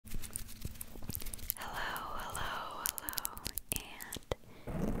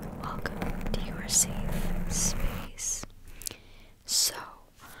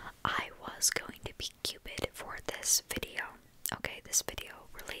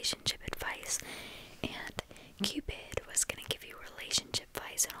relationship advice, and Cupid was gonna give you relationship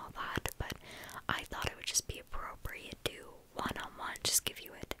advice and all that, but I thought it would just be appropriate to one-on-one just give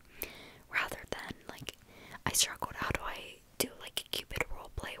you it, rather than, like, I struggled, how do I do, like, a Cupid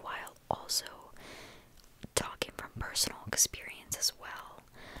roleplay while also talking from personal experience as well.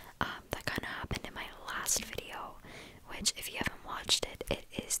 That kind of happened in my last video, which, if you haven't watched it, it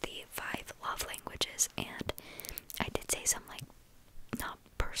is the 5 love languages, and I did say some, like, not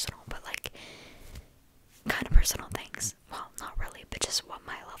personal, but, like, kind of personal things. Well, not really, but just what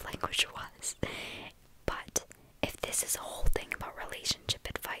my love language was. But if this is a whole thing about relationship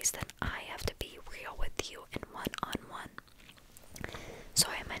advice, then I have to be real with you in one-on-one. So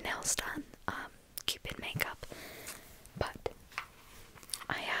I had my nails done, Cupid makeup, but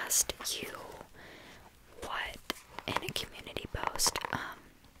I asked you what in a community post.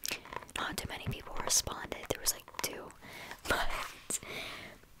 Not too many people responded. There was like 2, but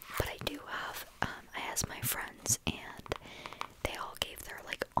I do have. I asked my friends, and they all gave their,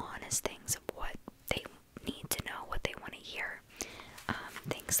 like, honest things of what they need to know, what they want to hear,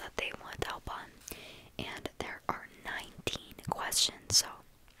 things that they want help on, and there are 19 questions. So,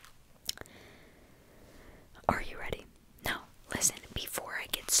 are you ready? Now, listen. Before I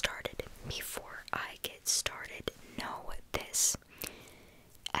get started, know this: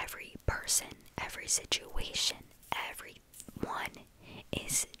 every person, every situation, everyone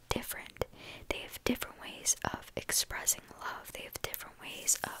is different. They have different ways of expressing love. They have different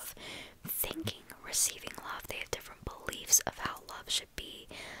ways of thinking, receiving love. They have different beliefs of how love should be.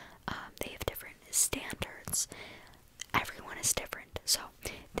 They have different standards. Everyone is different. So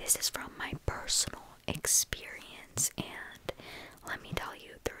this is from my personal experience, and let me tell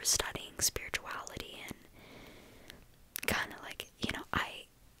you, through studying spirituality and kind of, like, I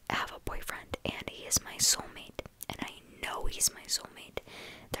have a boyfriend, and he is my soulmate, and I know he's my soulmate.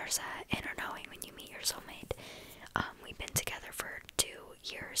 There's a inner knowing when you meet your soulmate. We've been together for 2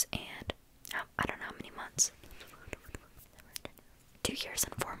 years and I don't know how many months. 2 years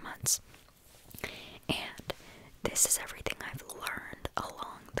and 4 months. And this is everything I've learned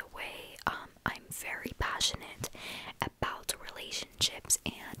along the way. I'm very passionate about relationships,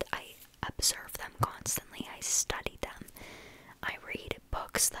 and I observe them constantly. I study them. I read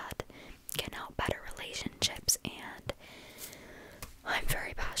books that can help better relationships, and I'm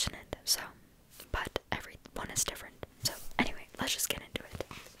very passionate. So, but everyone is different. So anyway, let's just get into it.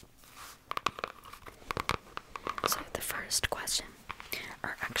 So the first question,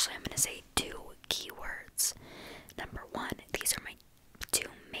 or actually I'm going to say 2 keywords. Number 1, these are my 2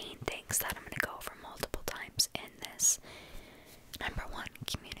 main things that I'm going to go over multiple times in this. Number 1,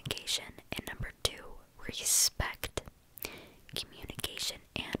 communication, and number 2, respect. Communication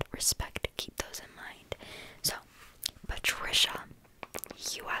and respect, keep those in mind. So, Patricia,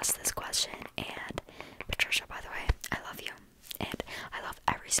 you asked this question, and Patricia, by the way, I love you, and I love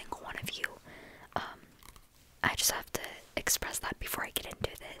every single one of you. I just have to express that before I get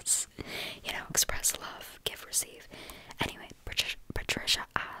into this. Express love, give, receive. Anyway, Patricia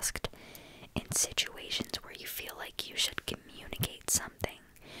asked, in situations where you feel like you should communicate something,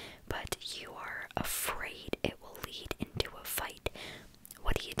 but you are afraid it will lead into a fight,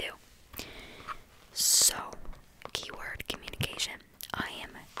 what do you do? So, keyword communication. I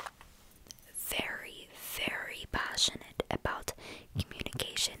am very, very passionate about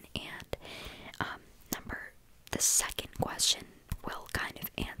communication, and the second question will kind of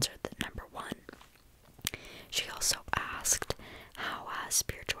answer the number 1. She also asked, how has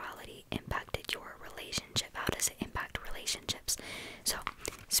spirituality impacted your relationship? How does it impact relationships? So,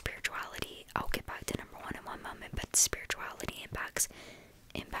 spirituality, I'll get back to number 1 in one moment, but spirituality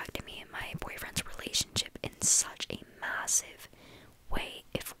impacted me and my boyfriend's relationship in such a massive way.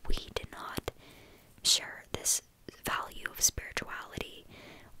 If we did not share this value of spirituality,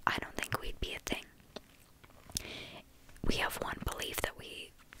 I don't think we'd be a thing. We have one belief that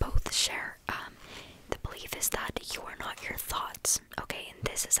we both share. The belief is that you are not your thoughts, okay? And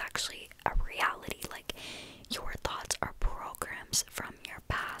this is actually a reality. Like, your thoughts are programs from your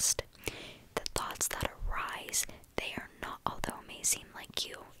past. The thoughts that arise, they are not, although it may seem like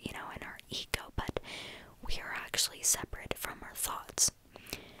you, in our ego, but we are actually separate from our thoughts.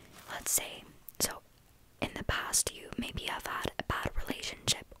 Let's say, so in the past, you maybe have had a bad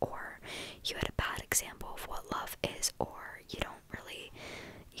relationship, or you had a bad example of what love is, or you don't really,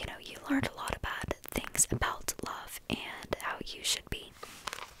 you learned a lot of bad things about love and how you should be.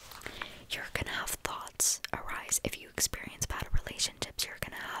 You're gonna have thoughts arise. If you experience bad relationships, you're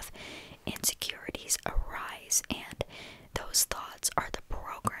gonna have insecurities arise, and those thoughts are the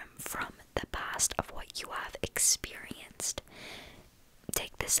program from the past of what you have experienced.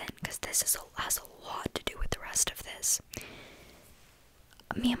 Take this listen, because has a lot to do with the rest of this.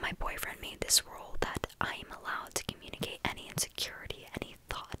 Me and my boyfriend made this rule that I am allowed to communicate any insecurity, any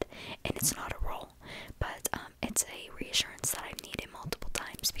thought, and it's not a rule, but it's a reassurance that I've needed multiple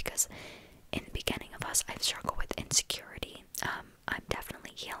times, because in the beginning of us, I've struggled with insecurity. I'm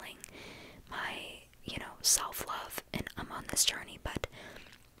definitely healing my, self-love, and I'm on this journey, but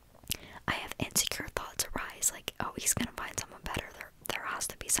I have insecure thoughts arise, like, oh, he's gonna find someone better, there has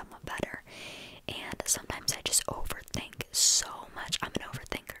to be someone better, and sometimes I just overthink so much. I'm an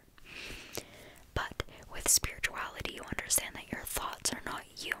overthinker. But with spirituality, you understand that your thoughts are not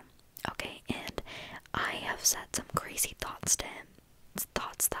you, okay? And I have said some crazy thoughts to him,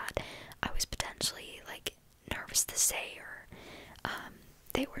 thoughts that I was potentially, like, nervous to say, or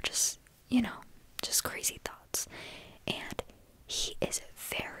they were just, just crazy thoughts. And he is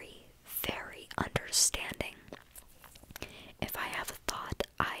very, very understanding. If I have a thought,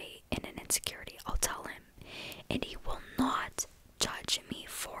 in an insecurity, I'll tell him, and he will not judge me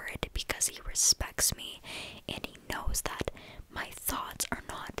for it, because he respects me, and he knows that my thoughts are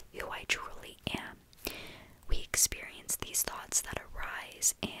not who I truly am. We experience these thoughts that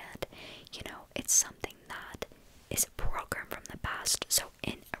arise, and, it's something that is a program from the past. So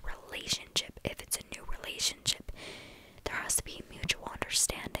in a relationship, if it's a new relationship, there has to be mutual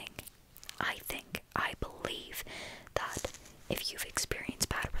understanding. I believe that if you've experienced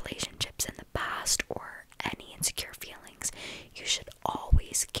bad relationships in the past, or any insecure feelings, you should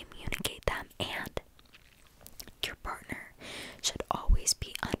always communicate them, and your partner should always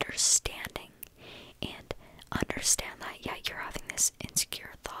be understanding and understand that, yeah, you're having this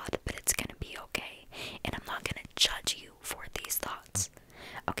insecure thought, but it's gonna be okay, and I'm not gonna judge you for these thoughts.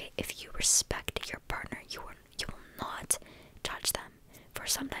 Okay, if you respect your partner, you will not judge them for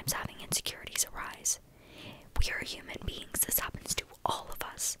sometimes having insecurities arise. We are human beings. This happens to all of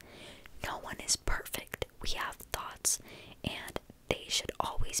us. No one is perfect. We have thoughts, and they should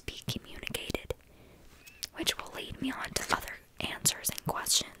always be communicated, which will lead me on to other answers and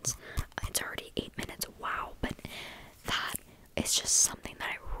questions. It's already 8 minutes, wow, but that is just something that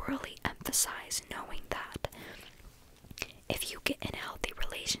I really emphasize, knowing that if you get in a healthy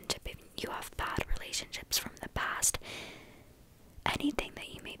relationship, if you have bad relationships from the past, anything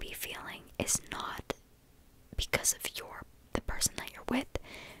that you may be feeling is not because of the person that you're with,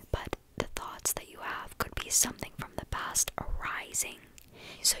 but the thoughts that you have could be something from the past arising.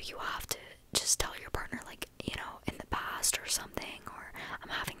 So you have to just tell your partner, like, in the past or something, or I'm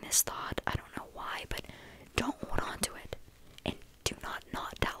having this thought, I don't know why, but don't hold on to it, and do not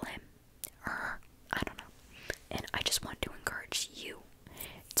tell him or her, I don't know. And I just want to encourage you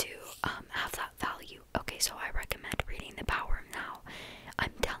to have that value. Okay, so I recommend reading The Power of Now.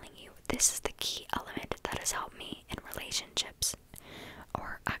 I'm telling you, this is the key element that has helped me in relationships,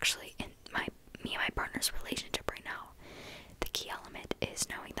 or actually in me and my partner's relationship right now. The key element is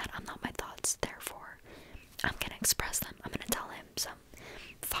knowing that I'm not my thoughts, therefore I'm gonna express them. I'm gonna tell him some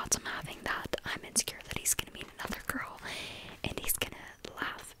thoughts I'm having, that I'm insecure that he's gonna meet another girl, and he's gonna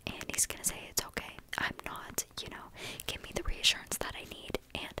laugh, and he's gonna say it's okay. I'm not, give me the reassurance that I need,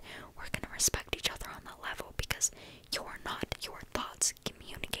 and we're gonna respect each other on that level, because you're not your thoughts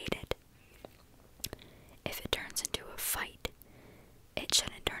communicated. If it turns into a fight, it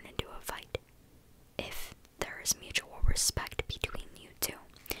shouldn't turn into a fight. If there is mutual respect between you two.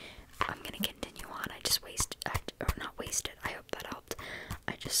 I'm gonna continue on. I hope that helped.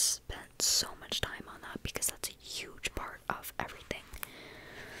 I just spent so much time on that, because that's a huge part of everything.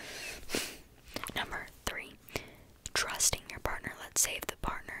 Number 3, trusting your partner. Let's say if the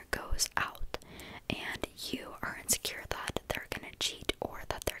partner goes out and you are insecure that they're gonna cheat, or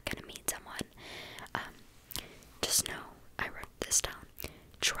that they're gonna meet someone, just know, I wrote this down,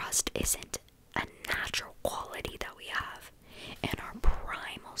 trust isn't a natural quality that we have in our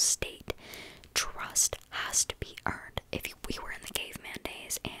primal state. Trust has to be earned. If we were in the caveman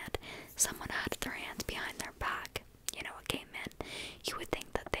days and someone had their hands behind their back, a caveman, you would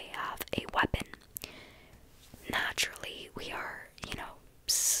think that they have a weapon. Naturally, we are,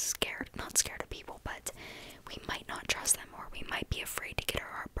 not scared of people, but we might not trust them, or we might be afraid to get our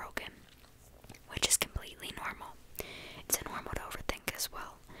heart broken, which is completely normal. It's normal to overthink as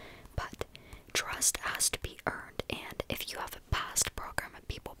well, but trust has to be earned, and if you have a past program of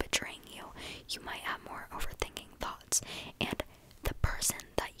people betraying you, you might have more overthinking thoughts, and the person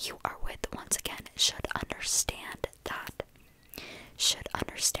that you are with, once again, should understand that.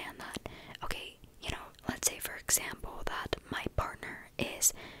 Okay, let's say, for example, that my partner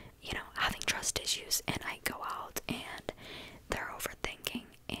is, having trust issues, and I go out and they're overthinking,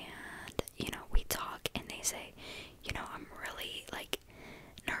 and, we talk, and they say, I'm really,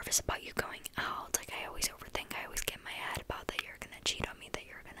 nervous about you going out. Like, I always overthink. I always get in my head about that you're gonna cheat on me, that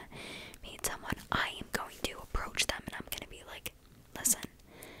you're gonna meet someone. I am going to approach them and I'm gonna be like, listen,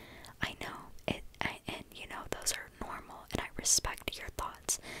 I know it, and you know, those are normal, and I respect your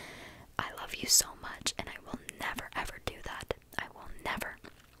thoughts. I love you so much, and I will never ever do that. I will never.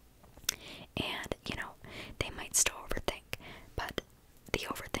 And, you know, they might still overthink, but the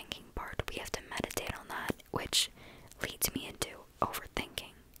overthinking part, we have to meditate on that, which leads me into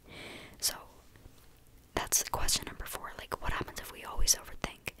overthinking. So, that's question number 4. Like, what happens if we always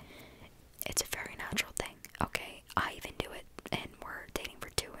overthink? It's a very natural thing, okay? I even do it, and we're dating for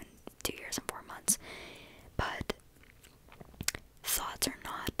 2 years and 4 months. But thoughts are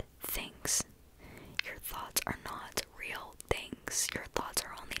not things. Your thoughts are not real things. Your thoughts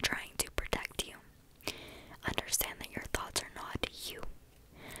are only trying to protect you. Understand that your thoughts are not you.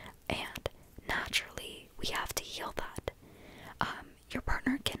 And naturally, we have to heal that. Your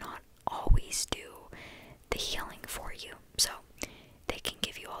partner cannot always do the healing for you. So, they can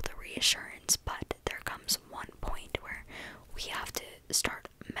give you all the reassurance, but there comes one point where we have to start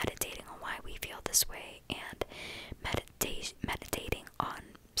meditating on why we feel this way, and meditating on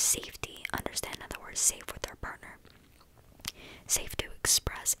safety. Understand that we're safe with our partner, safe to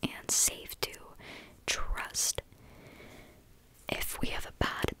express, and safe to trust. If we have a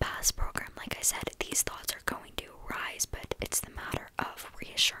bad past program, like I said, these thoughts are going to rise, but it's the matter of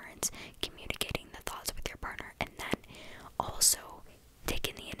reassurance, communicating the thoughts with your partner, and then also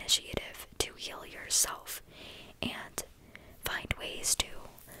taking the initiative to heal yourself and find ways to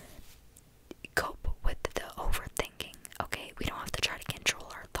cope with the overthinking. Okay, we don't have to try to control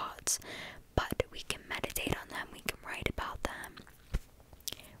our thoughts, but we can meditate on them, we can write about them,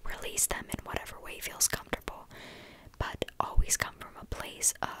 release them in whatever way feels comfortable, but always come from a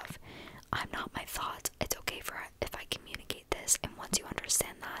place of, I'm not my thoughts. It's okay if I communicate this, and once you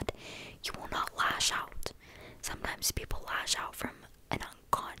understand that, you will not lash out. Sometimes people lash out from an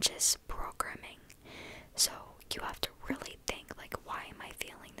unconscious programming, so you have to really think, like, why am I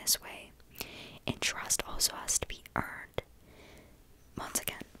feeling this way? And trust also has to be earned. Once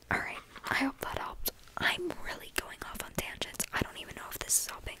again, alright, I hope that helped. I'm really going off on tangents. I don't even know if this is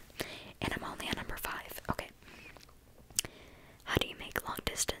helping, and I'm only on number 5. Okay. How do you make long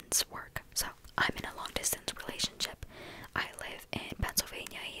distance work? So, I'm in a long distance relationship. I live in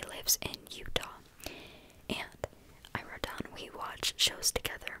Pennsylvania, he lives in Utah. And I wrote down, we watch shows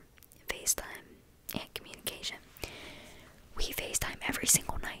together, FaceTime, and communication. We FaceTime every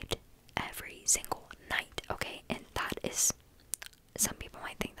single night. Every single night, okay? And that is, some people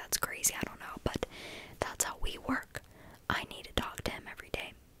might think that's crazy, I don't know, but that's how we work. I need to talk to him every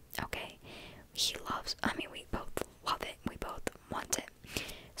day, okay? We both love it, we both want it.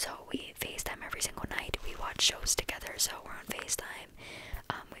 So we FaceTime every single night, we watch shows together, so we're on FaceTime.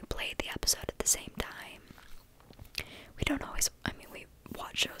 We play the episode at the same time. We don't always, we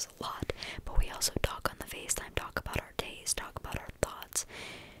watch shows a lot, but we also talk on the FaceTime, talk about our days, talk about our thoughts.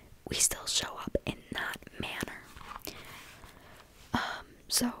 We still show up in that manner.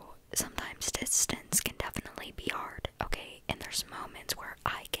 So sometimes distance can definitely be hard, okay? And there's moments where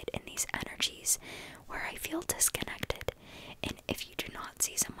I get in these energies where I feel disconnected. And if you do not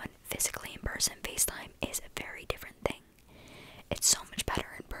see someone physically in person, FaceTime is a very different thing. It's so much better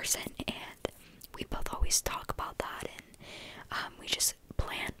in person, and we both always talk about that, and we just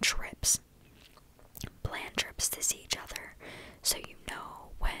plan trips to see each other, so you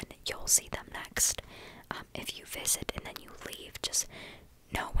know when you'll see them next. If you visit and then you leave, just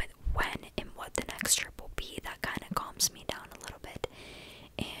know when and what the next trip will be. That kind of calms me down a little bit.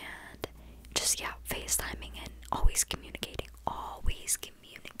 And just, yeah, FaceTiming and always communicating.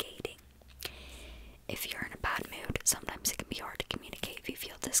 If you're in a bad mood, sometimes it can be hard to communicate. If you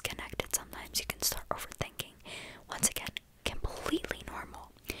feel disconnected, sometimes you can start overthinking. Once again, completely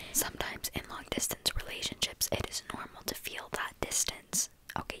normal. Sometimes in long distance relationships, it is normal to feel that distance.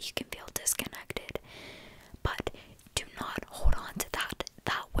 Okay, you can feel disconnected, but do not hold on to that.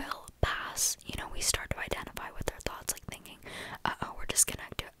 That will pass. You know, we start to identify with our thoughts, like thinking, uh-oh, we're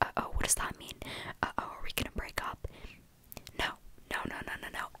disconnected. Uh-oh, what does that mean? Uh-oh, are we gonna break up? No.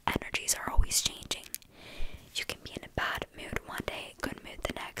 Energies are always changing. You can be in a bad mood one day, good mood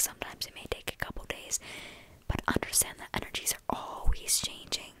the next. Sometimes it may take a couple days, but understand that energies are always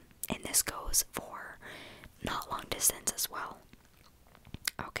changing, and this goes for not long distance as well.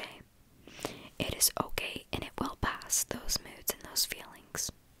 Okay? It is okay, and it will pass, those moods and those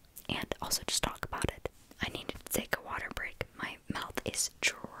feelings. And also just talk about it. I needed to take a water break. My mouth is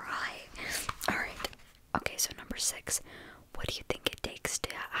dry. Alright. Okay, so number 6. What do you think it takes to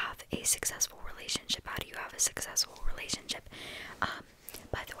have a successful relationship? How do you have a successful relationship?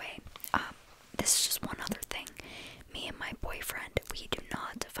 By the way,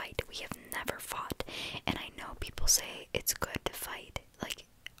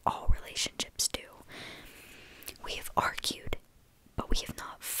 I've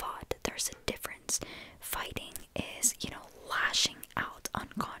not fought. There's a difference. Fighting is, lashing out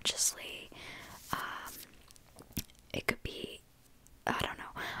unconsciously. It could be, I don't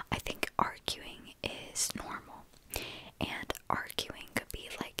know. I think arguing is normal. And arguing could be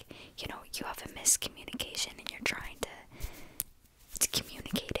like, you have a miscommunication and you're trying to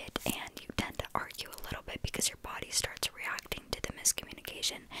communicate it, and you tend to argue a little bit because your body starts reacting to the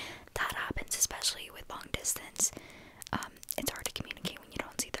miscommunication. That happens especially with long distance. It's hard to communicate when you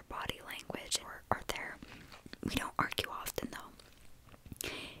don't see their body language or their. We don't argue often though.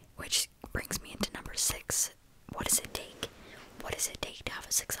 Which brings me into number 6. What does it take? What does it take to have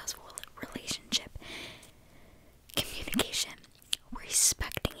a successful relationship? Communication.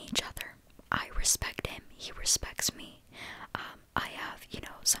 Respecting each other. I respect him. He respects me. I have,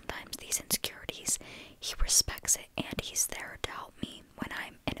 sometimes these insecurities. He respects it and he's there to help me when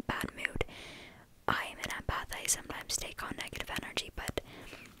I'm in a bad mood. I am an empath. I sometimes take on negative energy,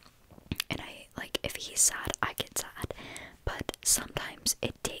 if he's sad, I get sad. But sometimes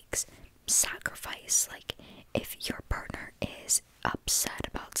it takes sacrifice. Like, if your partner is upset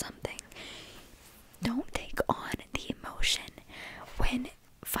about something, don't take on the emotion. When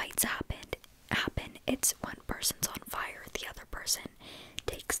fights happen, it's one person's on fire, the other person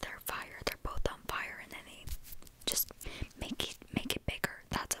takes their fire, they're both on fire, and then they just make it bigger.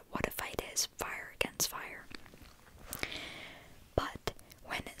 That's what a fight is, fire against fire. But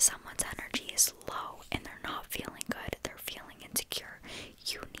when someone's energy is low and they're not feeling good, they're feeling insecure,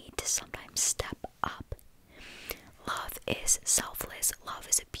 you need to sometimes step up. Love is selfless. Love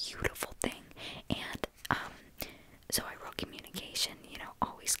is a beautiful thing. And so I wrote communication,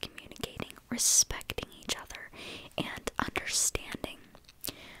 always communicating, respecting each other, and understanding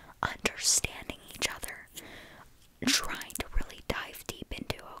each other. Trying to really dive deep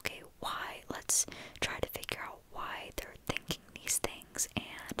into, okay, why? Let's try to figure out why they're thinking these things.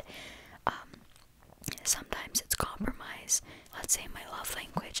 And sometimes it's compromise. Let's say my love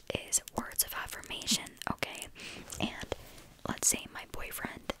language is words of affirmation, okay? And let's say my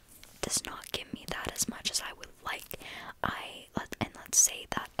boyfriend does not give me that as much as I would like. Let's say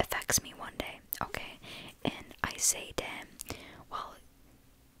that affects me one day, okay? And I say to him, well,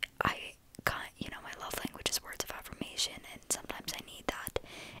 my love language is words of affirmation, and sometimes I need that,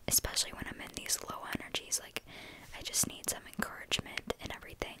 especially when I'm in these low energies. Like, I just need some encouragement and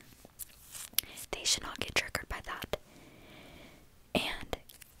everything. They should not get triggered by that. And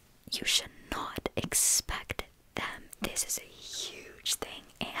you should not expect them. This is a huge thing,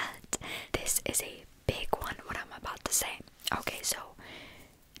 and this is a big one, what I'm about to say. Okay, so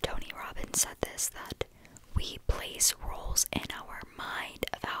Tony Robbins said this, that we place roles in our mind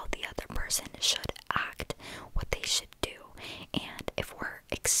of how the other person should act, what they should do, and if we're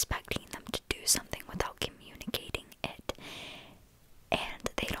expecting them to do something without communicating it, and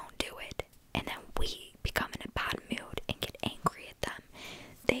they don't do it, and then we become in a bad mood and get angry at them,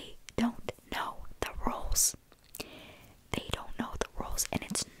 they don't know the roles. They don't know the roles, and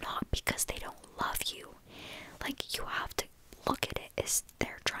it's not because they don't love you. Like, you have to look at it as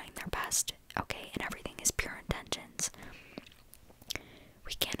they're trying their best, okay, and everything is pure intentions.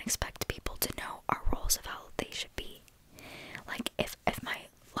 We can't expect people to know our roles of how they should be. Like, if my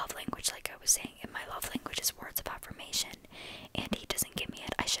love language, like I was saying, if my love language is words of affirmation, and he doesn't give me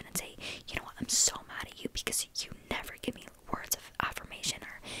it, I shouldn't say, you know what, I'm so mad at you because you never give me words of affirmation,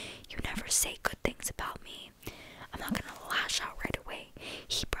 or you never say good things about me. I'm not gonna lash out right away.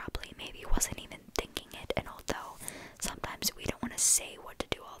 He probably maybe wasn't even thinking it, and although sometimes we don't want to say what to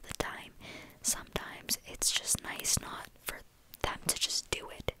do all the time, sometimes it's just nice not for them to just do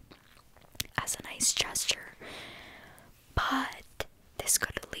it as a nice gesture. But this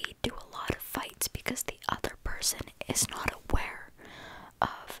could lead to a lot of fights because the other person is not aware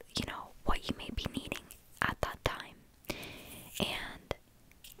of, what you may be needing at that time. And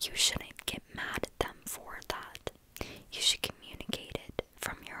you shouldn't get mad at them for that. You should communicate it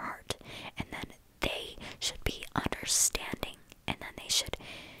from your heart, and then they should be understanding, and then they should,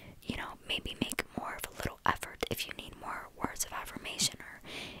 maybe make more of a little effort if you need more words of affirmation, or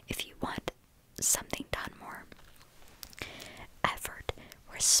if you want something done more. Effort,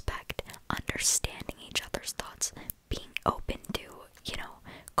 respect, understanding each other's thoughts, being open to,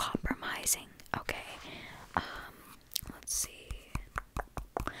 compromising, okay? Let's see.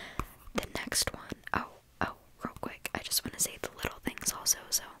 The next one. Real quick, I just want to say the little things also.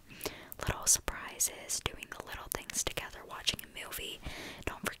 So, little surprises, doing the little things together, watching a movie.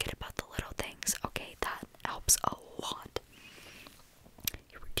 Don't forget about the little things, okay? That helps a lot.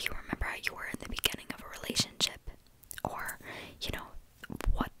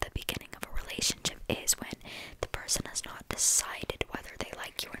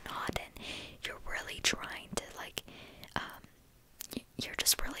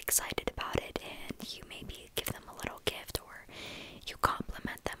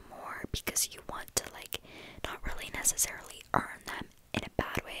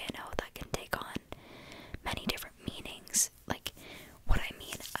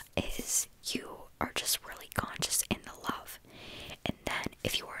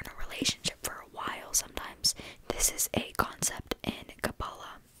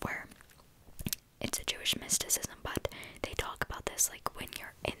 it's a Jewish mysticism, but they talk about this, like when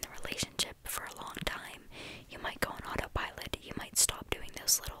you're in the relationship for a long time, you might go on autopilot, you might stop doing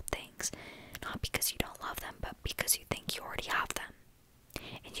those little things, not because you don't love them, but because you think you already have them,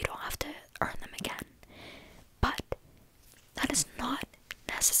 and you don't have to earn them again. But that is not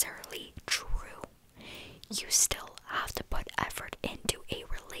necessarily true. You still have to put effort into a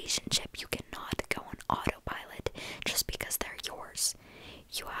relationship. You cannot go on autopilot just because they're yours.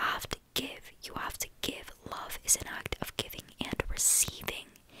 You have to give. You have to give. Love is an act of giving and receiving.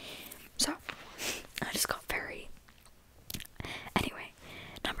 So, I just got very... Anyway,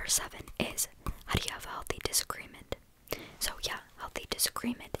 number 7 is, how do you have a healthy disagreement? So yeah, healthy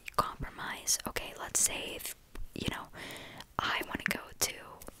disagreement, you compromise. Okay, let's say if, I want to go to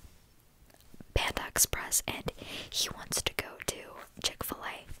Panda Express and he wants to go to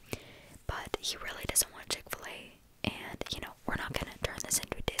Chick-fil-A, but he really doesn't want Chick-fil-A, and we're not gonna turn this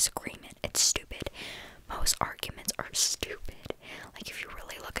into a disagreement. It's stupid. Most arguments are stupid. Like, if you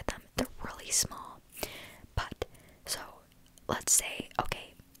really look at them, they're really small. But so let's say,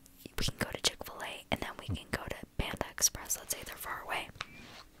 okay, we can go to Chick-fil-A and then we can go to Panda Express. Let's say they're far away.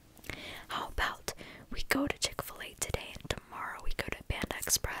 How about we go to Chick-fil-A today and tomorrow we go to Panda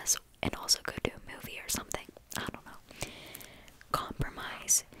Express and also go to a movie or something? I don't know.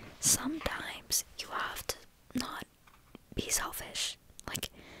 Compromise. Sometimes you have to not be selfish.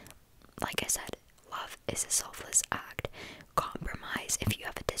 Like I said, love is a selfless act. Compromise if you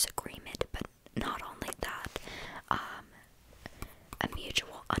have a disagreement, but not only that, a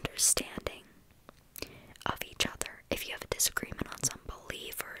mutual understanding of each other. If you have a disagreement on some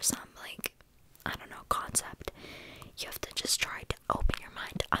belief or some, I don't know, concept, you have to just try to open your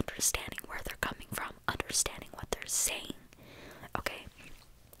mind to understanding where they're coming from, understanding what they're saying. Okay?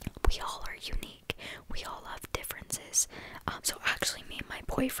 We all are unique. We all have differences. So actually, me and my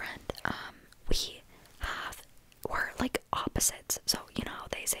boyfriend, we're like opposites. So, how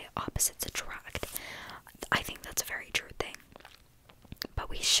they say opposites attract. I think that's a very true thing. But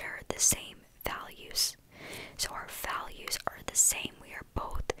we share the same values. So our values are the same. We are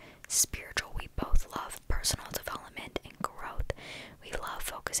both spiritual. We both love personal development and growth. We love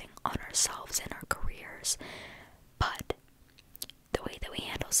focusing on ourselves and our careers. But the way that we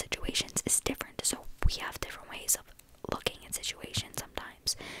handle situations is different. So we have different ways of looking at situations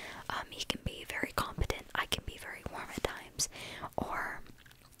sometimes. He can be very competent. I can be very warm at times. Or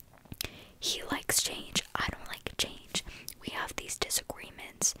he likes change. I don't like change. We have these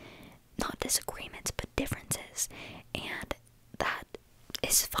disagreements. Not disagreements, but differences. And that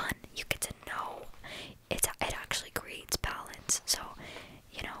is fun. You get to know. It actually creates balance. So,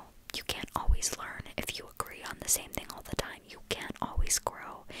 you can't always learn if you agree on the same thing all the time. You can't always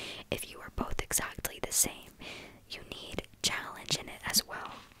grow if you are both exactly the same. You need challenge in it as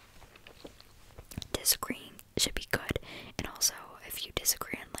well. Disagreeing should be good. And also, if you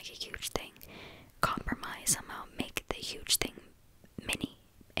disagree on a huge thing, compromise somehow. Make the huge thing mini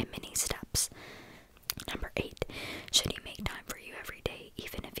steps. Number 8, should he make time for you every day,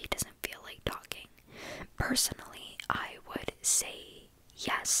 even if he doesn't feel like talking? Personally, I would say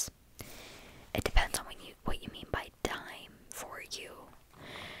yes. It depends on what you mean by time for you.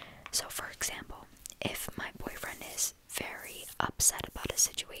 So, for example, if my boyfriend is very upset about a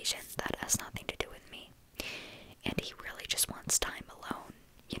situation that has nothing to do with me, and he really just wants time alone,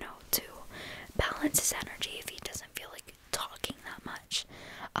 to balance his energy if he doesn't feel like talking that much,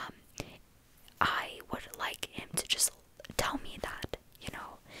 I would like him to just tell me that,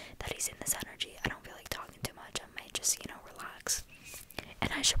 that he's in this energy. I don't feel like talking too much. I might just, relax.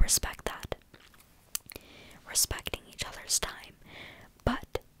 And I should respect that. Respecting each other's time.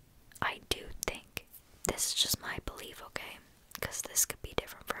 But I do think, this is just my belief, okay? Because this could be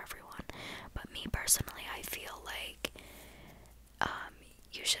different for everyone. But me personally, I feel like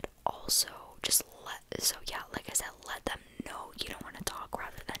you should also just like I said, let them know you don't want to talk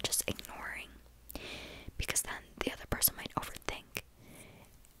rather than just ignoring. Because then the other person might overthink,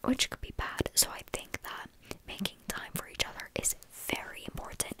 which could be bad. So I think that making time for each other is very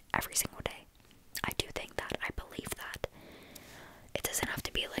important every single day. I do think that. I believe that. It doesn't have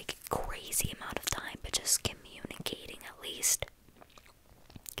to be crazy amount of time, but just communicating at least.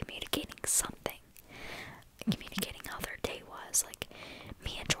 Communicating something. Communicating how their day was.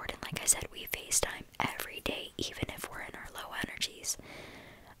 Me and Jordan, like I said, we FaceTime every day, even if we're in our low energies.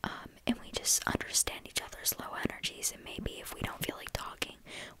 And we just understand each other's low energies, and maybe if we don't feel like talking,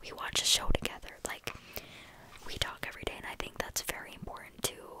 we watch a show together. We talk every day, and I think that's very important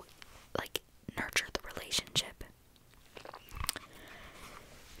to, nurture the relationship.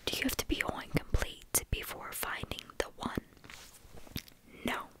 Do you have to be whole and complete before finding the one?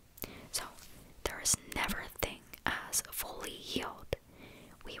 No. So,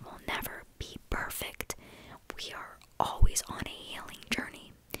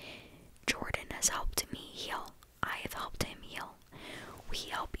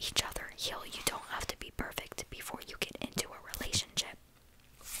 help each other heal. You don't have to be perfect before you get into a relationship.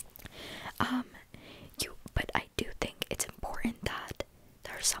 But I do think it's important that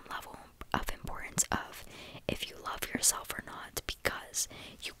there's some level of importance of if you love yourself or not, because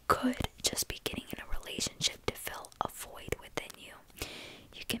you could just be getting in a relationship to fill a void within you.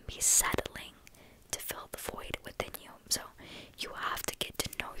 You can be settling to fill the void within you. So you have to get to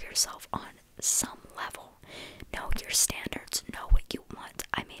know yourself on some level. Know your standards, know what you want.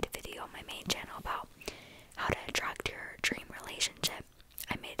 I made a video on my main channel about how to attract your dream relationship.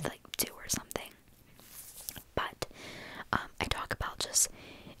 I made like 2 or something. But I talk about just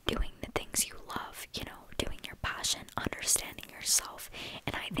doing the things you love, doing your passion, understanding yourself.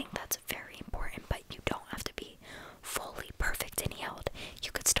 And I think that's very important, but you don't have to be fully perfect and healed.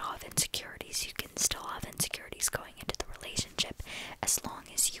 You could still have insecurities. You can still have insecurities going into the relationship as long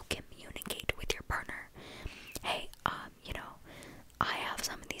as you communicate with your partner. Hey, I have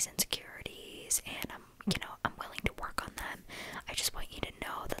some of these insecurities and I'm willing to work on them. I just want you to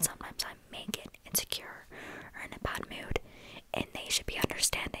know that sometimes I may get insecure or in a bad mood, and they should be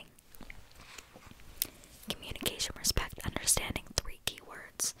understanding. Communication, respect, understanding, 3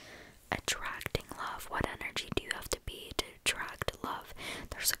 keywords. Attracting love. What energy do you have to be to attract love?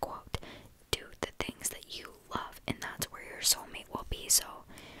 There's a quote, do the things that you love, and that's where your soulmate will be. So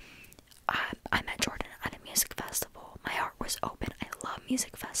I met Jordan at a music festival. My heart was open. I love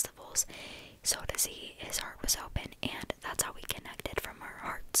music festivals. So does he. His heart was open, and that's how we connected from our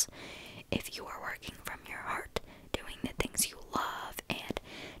hearts. If you are working from your heart, doing the things you love, and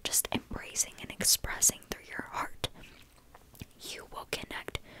just embracing and expressing through your heart, you will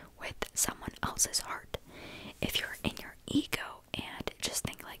connect with someone else's heart. If you're in your ego and just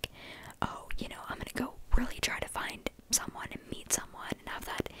think like, oh, I'm gonna go really try to find someone and meet someone and have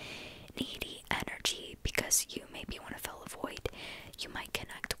that needy energy because you maybe want to fill a void, you might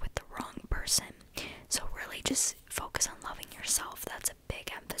connect with the wrong person. So really just focus on loving yourself. That's a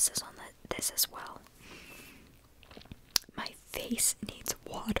big emphasis on this as well. My face needs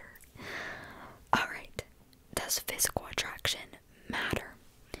water. Alright, does physical attraction matter?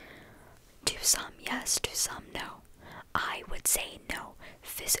 To some, yes. To some, no. I would say no.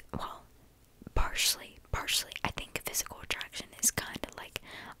 Partially. I think physical attraction is kind of like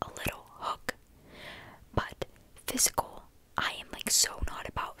a little hook. But physical, I am like so not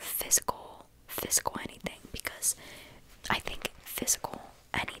about physical anything, because I think physical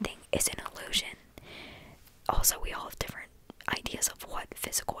anything is an illusion. Also, we all have different ideas of what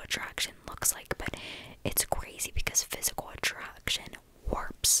physical attraction looks like, but it's crazy because physical attraction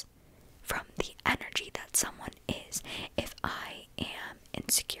warps from the energy that someone is. If I am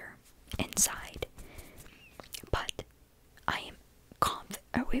insecure inside, but I am confident.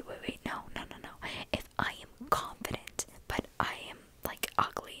 Oh, wait, no. If I am confident, but I am like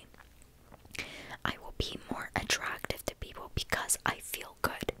ugly, I will be more attractive to people because I feel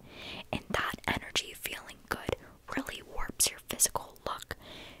good. And that energy, feeling good, really warps your physical look.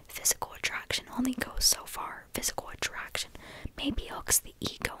 Physical attraction only goes so far. Physical attraction maybe hooks the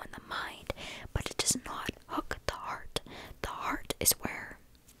ego and the mind, but it does not hook the heart. The heart is where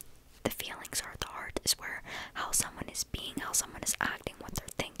the feelings are. The heart is where how someone is being, how someone is acting, what they're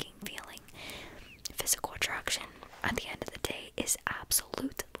thinking, feeling. Physical attraction, at the end of the day, is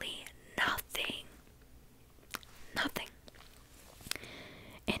absolutely nothing. Nothing.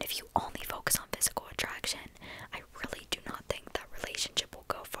 And if you only focus on physical attraction, I really do not think that relationship will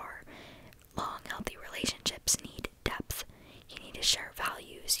go far. Long, healthy relationships need depth. You need to share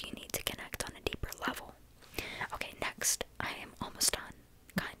values. You need to connect on a deeper level. Okay, next. I am almost done.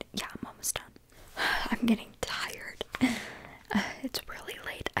 I'm almost done. I'm getting tired. It's really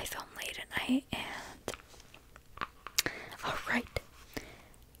late. I film late at night, and alright.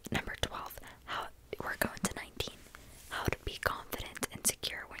 Number 12. We're going to 19. How to be confident and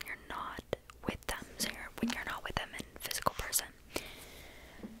secure when you're not with them. So when you're not with them in physical person.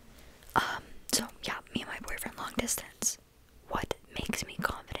 So yeah, me and my boyfriend long distance. What makes me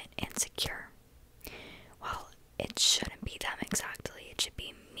confident and secure? Well, it shouldn't be them exactly. It should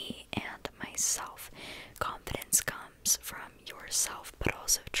be me and myself. Confidence comes from yourself, but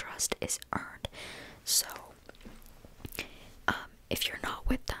also trust is earned. So, if you're not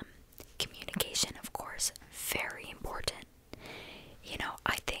with them, communication, of course, very important.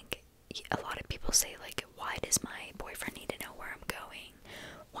 I think a lot of people say, like, why does my boyfriend need to know where I'm going?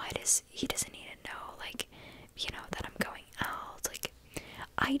 Why does he doesn't need to know, like, that I'm going out? Like,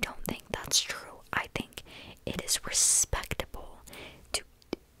 I don't think that's true. I think it is respectable to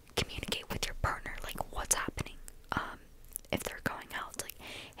communicate with your partner, like, what's happening. If they're going out, like,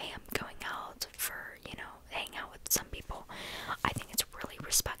 hey, I'm going out for, hang out with some people. I think it's really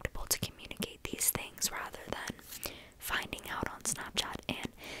respectable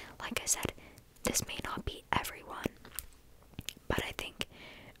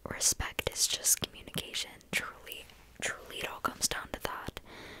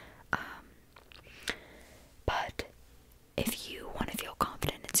if you want to feel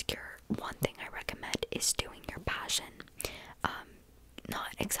confident and secure, one thing I recommend is doing your passion.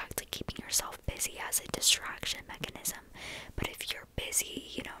 Not exactly keeping yourself busy as a distraction mechanism, but if you're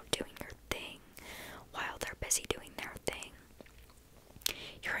busy, doing your thing while they're busy doing their thing,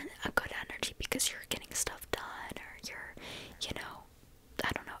 you're in a good energy because you're getting stuff done, or you're,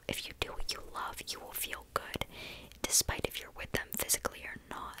 I don't know, if you do what you love, you will feel good, despite if you're with them physically or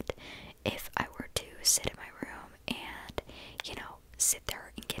not. If I were to sit in my room and, sit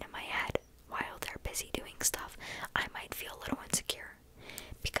there and get in my head while they're busy doing stuff, I might feel a little insecure,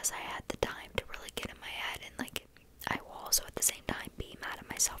 because I had the time to really get in my head, and I will also at the same time be mad at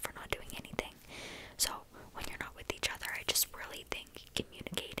myself for not doing anything. So when you're not with each other, I just really think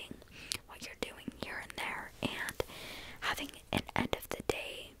communicating what you're doing here and there, and having an end of the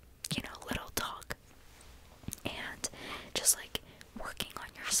day, little talk, and just working on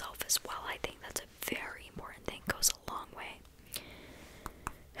yourself as well. I think that's a very important thing, goes a long way.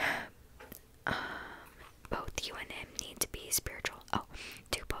 Both you and him need to be spiritual. Oh,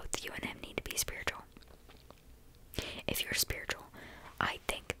 do both you and him need to be spiritual? If you're spiritual, I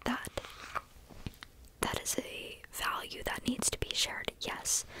think that is a value that needs to be shared.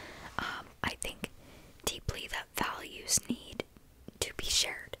 Yes, I think deeply that values need to be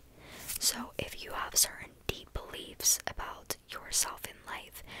shared. So if you have certain deep beliefs about yourself in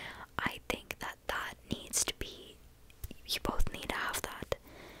life, I think that needs to be, you both need to have that.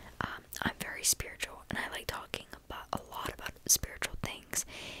 I'm very spiritual, and I like talking about a lot about spiritual things,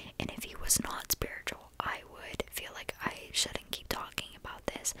 and if he was not spiritual, I would feel like I shouldn't keep talking about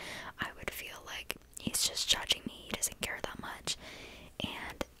this. I would feel like he's just judging me, he doesn't care that much,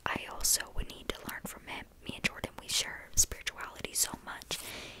 and I also would need to learn from him. Me and Jordan, we share spirituality so much.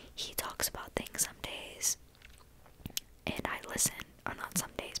 He talks about things some days, and I listen, or not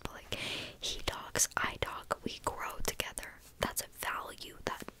some days, but he talks, I talk, we grow together. That's a value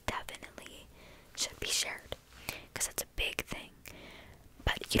that definitely should be shared, because it's a big thing.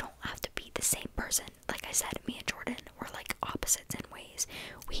 But you don't have to be the same person. Like I said, me and Jordan, we're opposites in ways.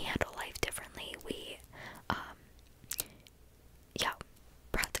 We handle life differently. We, yeah,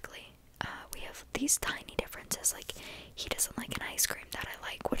 practically. We have these tiny differences. He doesn't like an ice cream that I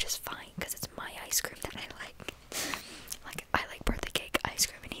like, which is fine, because it's my ice cream that I like. I like birthday cake ice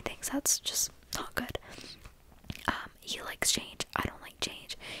cream, and he thinks that's just not good. He likes change. I don't like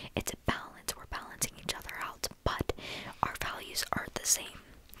change. It's a balance. We're balancing each other out, but our values are the same.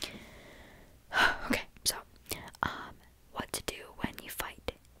 Okay, so, what to do when you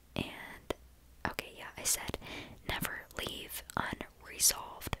fight. And, okay, yeah, I said never leave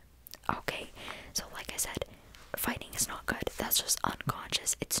unresolved. Okay, so like I said, fighting is not good. That's just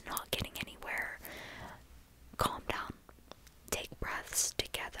unconscious. It's not getting anywhere. Calm down. Take breaths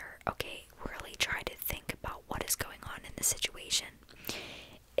together. Okay, really try to think about what is going on in the situation.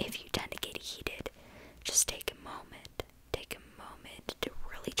 If you tend to get heated, just take a moment. Take a moment to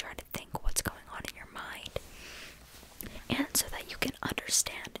really try to think what's going on in your mind. And so that you can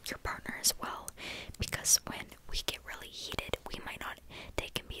understand your partner as well. Because when we get really heated, we might not, they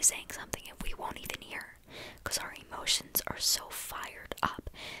can be saying something and we won't even hear. Because our emotions are so fired up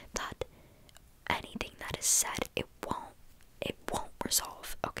that anything that is said, it won't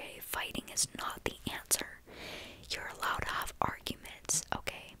resolve. Okay, fighting is not the answer. You're allowed to have arguments,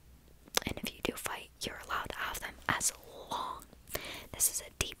 okay? And if you do fight, you're allowed to have them as long, this is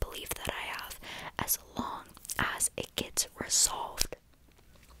a deep belief that I have, as long as it gets resolved.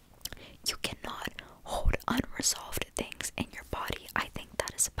 You cannot hold unresolved things in your body. I think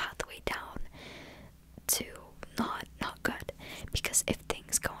that is a pathway down to not good, because if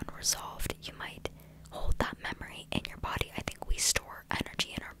things go unresolved, you might hold that memory in your body. I think we store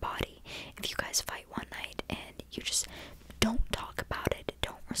energy in our body. If you guys fight one night and you just don't talk about it,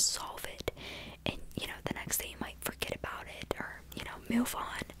 don't resolve it, and the next day you might forget about it, or move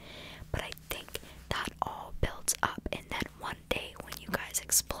on. But I think that all builds up, and then one day when you guys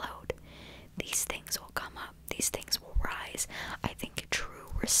explode, these things will come up, these things will rise. I think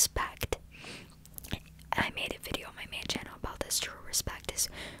true respect, I made a video on my main channel about this, true respect is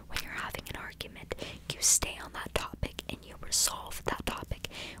when you're having an argument, you stay on that topic and you resolve that topic.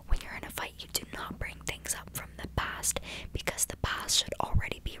 When you're in a fight, you do not bring things up from the past, because the past should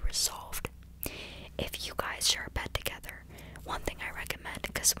already be resolved. If you guys share a bed together, one thing I recommend,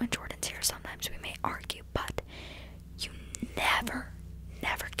 because when Jordan's here sometimes we may argue, but you never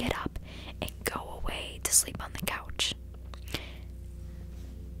get up and go away to sleep on the couch.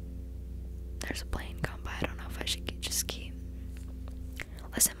 There's a plane going by. I don't know if I should just keep.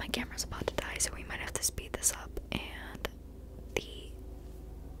 Listen, my camera's about to die, so we might have to speed this up. And the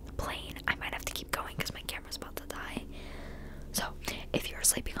plane, I might have to keep going because my camera's about to die.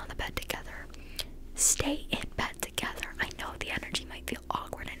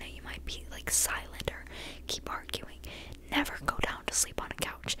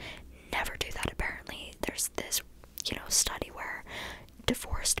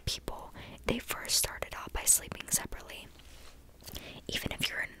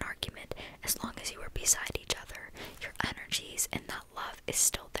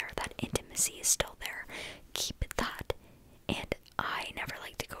 jealousy is still there, keep that. And I never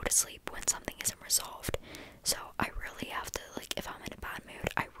like to go to sleep when something isn't resolved. So I really have to, like, if I'm in a bad mood,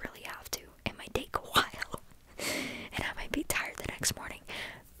 I really have to. It might take a while, and I might be tired the next morning,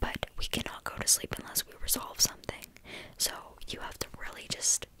 but we cannot go to sleep unless we resolve something. So you have to really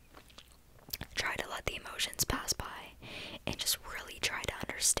just try to let the emotions pass by and just really try to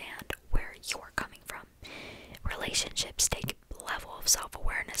understand where you're coming from. Relationships take a level of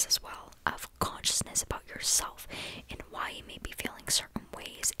self-awareness as well, of consciousness about yourself and why you may be feeling certain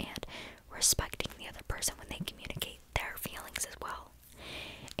ways, and respecting the other person when they communicate their feelings as well.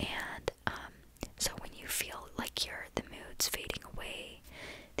 And so when you feel like the mood's fading away,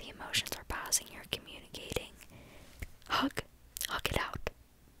 the emotions are passing, you're communicating, hug it out,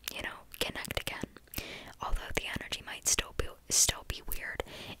 connect again. Although the energy might still be weird,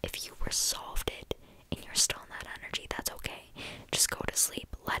 if you resolved it and you're still in that energy, that's okay. Just go to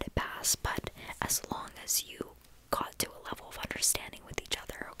sleep, let it pass, but as long as you got to a level of understanding with each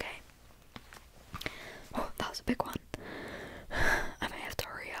other, okay? Oh, that was a big one. I might have to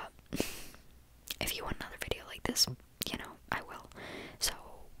hurry up. If you want another video like this, I will. So,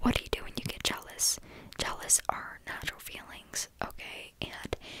 what do you do when you get jealous? Jealous are natural feelings, okay?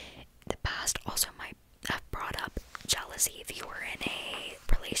 And the past also might have brought up jealousy if you were in a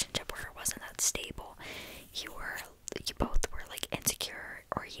relationship where it wasn't that stable. You both were like insecure,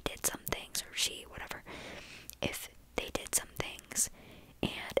 or he did some things, or she, whatever. If they did some things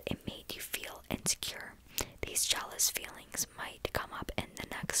and it made you feel insecure, these jealous feelings might come up in the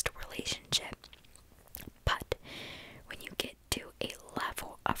next relationship. But when you get to a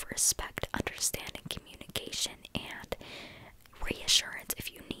level of respect, understanding, communication, and reassurance,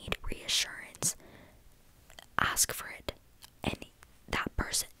 if you need reassurance, ask for it. And that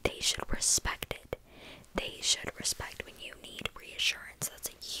person, they should respect it. They should respect when you need reassurance. That's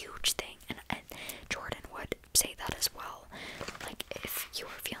a huge thing. And Jordan would say that as well. Like, if you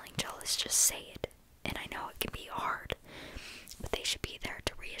are feeling jealous, just say it. And I know it can be hard, but they should be there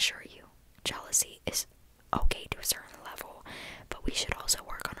to reassure you. Jealousy is okay to a certain level, but we should also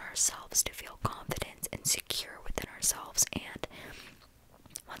work on ourselves to feel confident and secure within ourselves, and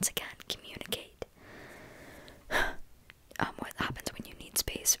once again, communicate. What happens when you need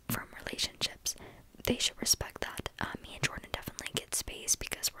space from relationships? They should respect that. Me and Jordan definitely get space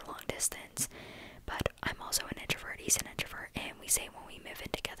because we're long distance, but I'm also an introvert, he's an introvert, and we say when we move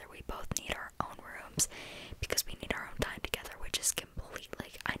in together, we both need our own rooms because we need our own time together, which is complete.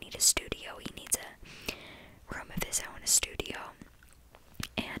 Like, I need a studio, he needs a room of his own, a studio,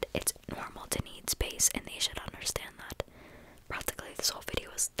 and it's normal to need space, and they should understand that. Practically this whole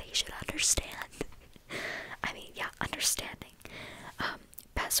video is they should understand. I mean, yeah, understanding.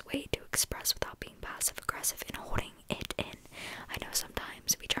 Best way to express without being passive aggressive and holding it in. I know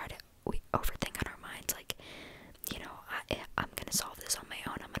sometimes we overthink in our minds, like, I'm gonna solve this on my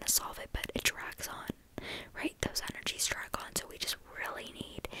own, I'm gonna solve it, but it drags on, right? Those energies drag on, so we just really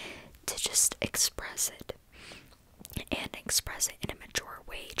need to just express it, and express it in a mature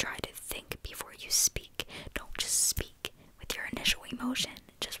way. Try to think before you speak. Don't just speak with your initial emotion.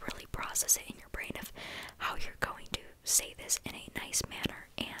 Just really process it in your brain of how you're going to say this in a nice manner,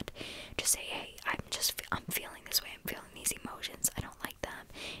 and just say, hey, I'm feeling this way, I'm feeling these emotions, I don't like them,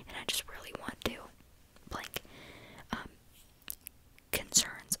 and I just really want to blank.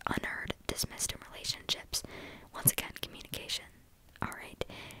 Concerns unheard, dismissed in relationships. Once again, communication. Alright?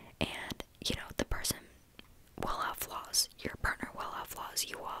 And, the person will have flaws. Your partner will have flaws.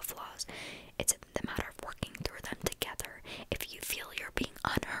 You will have flaws. It's the matter of working through them together. If you feel you're being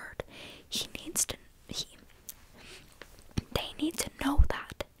unheard, they need to know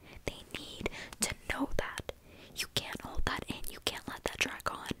that. They need to know that. You can't hold that in. You can't let that drag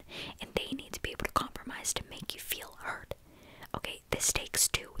on. And they need to be able to compromise to make you feel heard. Okay, this takes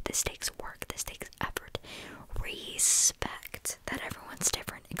two. This takes work. This takes effort. Respect that everyone's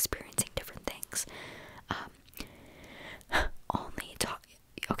different, experiencing different things. Only talk.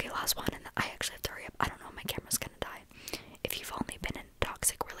 Okay, last one, and I actually have to hurry up. I don't know, my camera's gonna die. If you've only been in a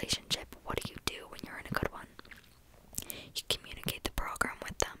toxic relationship, what do you do when you're in a good one? You communicate the program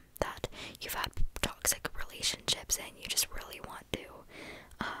with them that you've had toxic relationships and you just really want to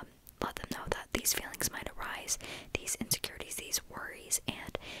let them know that these feelings might arise, these insecurities, these worries,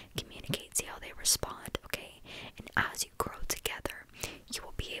 and communicate, see how they respond, okay? And as you grow together, you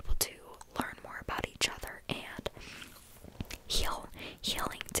will be able to learn more about each other and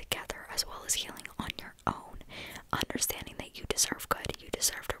healing together as well as healing on your own, understanding that you deserve good, you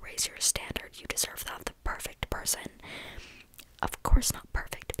deserve to raise your standard, you deserve to have the perfect person. Of course not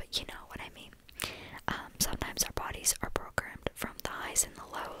perfect, but you know what I mean. Sometimes our bodies are programmed from the highs and the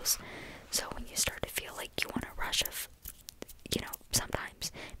lows, So when you start to feel like you want a rush of,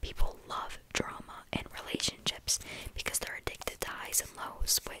 sometimes people love drama in relationships because they're addicted to highs and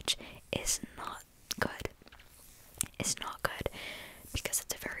lows, which is not good. It's not good.